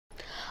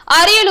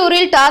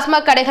அரியலூரில்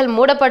டாஸ்மாக் கடைகள்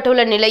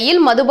மூடப்பட்டுள்ள நிலையில்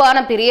மதுபான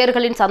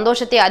பிரியர்களின்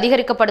சந்தோஷத்தை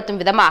அதிகரிக்கப்படுத்தும்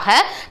விதமாக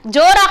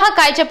ஜோராக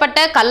காய்ச்சப்பட்ட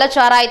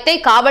கள்ளச்சாராயத்தை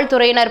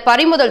காவல்துறையினர்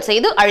பறிமுதல்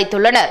செய்து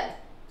அழித்துள்ளனர்.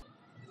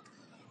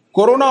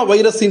 கொரோனா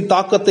வைரஸின்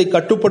தாக்கத்தை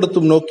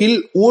கட்டுப்படுத்தும் நோக்கில்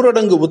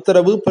ஊரடங்கு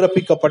உத்தரவு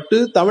பிறப்பிக்கப்பட்டு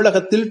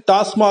தமிழகத்தில்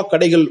டாஸ்மாக்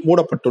கடைகள்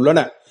மூடப்பட்டுள்ளன.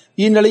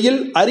 இந்நிலையில்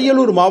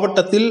அரியலூர்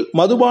மாவட்டத்தில்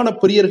மதுபான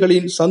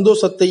பிரியர்களின்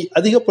சந்தோஷத்தை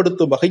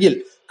அதிகப்படுத்தும் வகையில்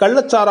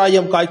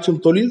கள்ளச்சாராயம்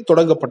காய்ச்சும் தொழில்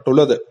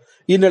தொடங்கப்பட்டுள்ளது.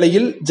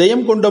 இந்நிலையில்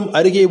ஜெயங்கொண்டம்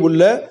அருகே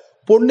உள்ள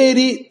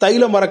பொன்னேரி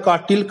தைல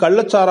மரக்காட்டில்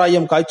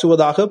கள்ளச்சாராயம்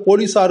காய்ச்சுவதாக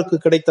போலீசாருக்கு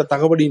கிடைத்த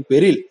தகவலின்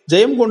பேரில்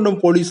ஜெயங்கொண்டம்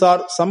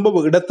போலீசார்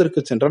சம்பவ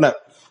இடத்திற்கு சென்றனர்.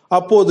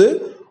 அப்போது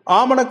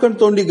ஆமணக்கன்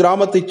தோண்டி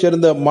கிராமத்தைச்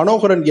சேர்ந்த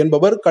மனோகரன்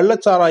என்பவர்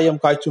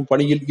கள்ளச்சாராயம் காய்ச்சும்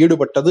பணியில்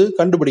ஈடுபட்டது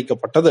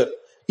கண்டுபிடிக்கப்பட்டது.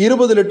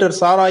 20 லிட்டர்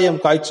சாராயம்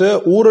காய்ச்ச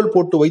ஊரல்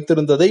போட்டு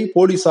வைத்திருந்ததை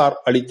போலீசார்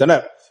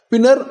அளித்தனர்.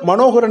 பின்னர்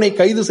மனோகரனை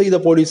கைது செய்த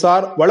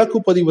போலீசார் வழக்கு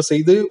பதிவு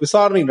செய்து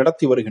விசாரணை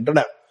நடத்தி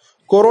வருகின்றனர்.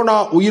 கொரோனா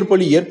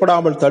உயிர்பலி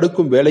ஏற்படாமல்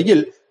தடுக்கும்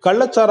வேளையில்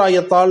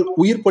கள்ளச்சாராயத்தால்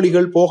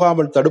உயிர்பலிகள்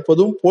போகாமல்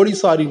தடுப்பதும்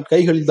போலீசாரின்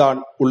கைகளில்தான்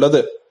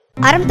உள்ளது.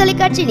 அறம்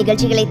தொலைக்காட்சி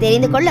நிகழ்ச்சிகளை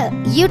தெரிந்து கொள்ள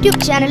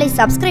யூடியூப் சேனலை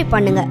சப்ஸ்கிரைப்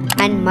பண்ணுங்க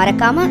அண்ட்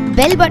மறக்காம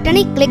பெல்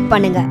பட்டனை கிளிக்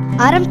பண்ணுங்க.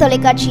 அறம்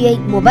தொலைக்காட்சியை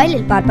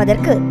மொபைலில்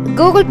பார்ப்பதற்கு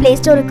கூகுள் பிளே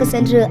ஸ்டோருக்கு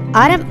சென்று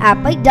அறம்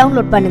ஆப்பை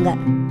டவுன்லோட் பண்ணுங்க.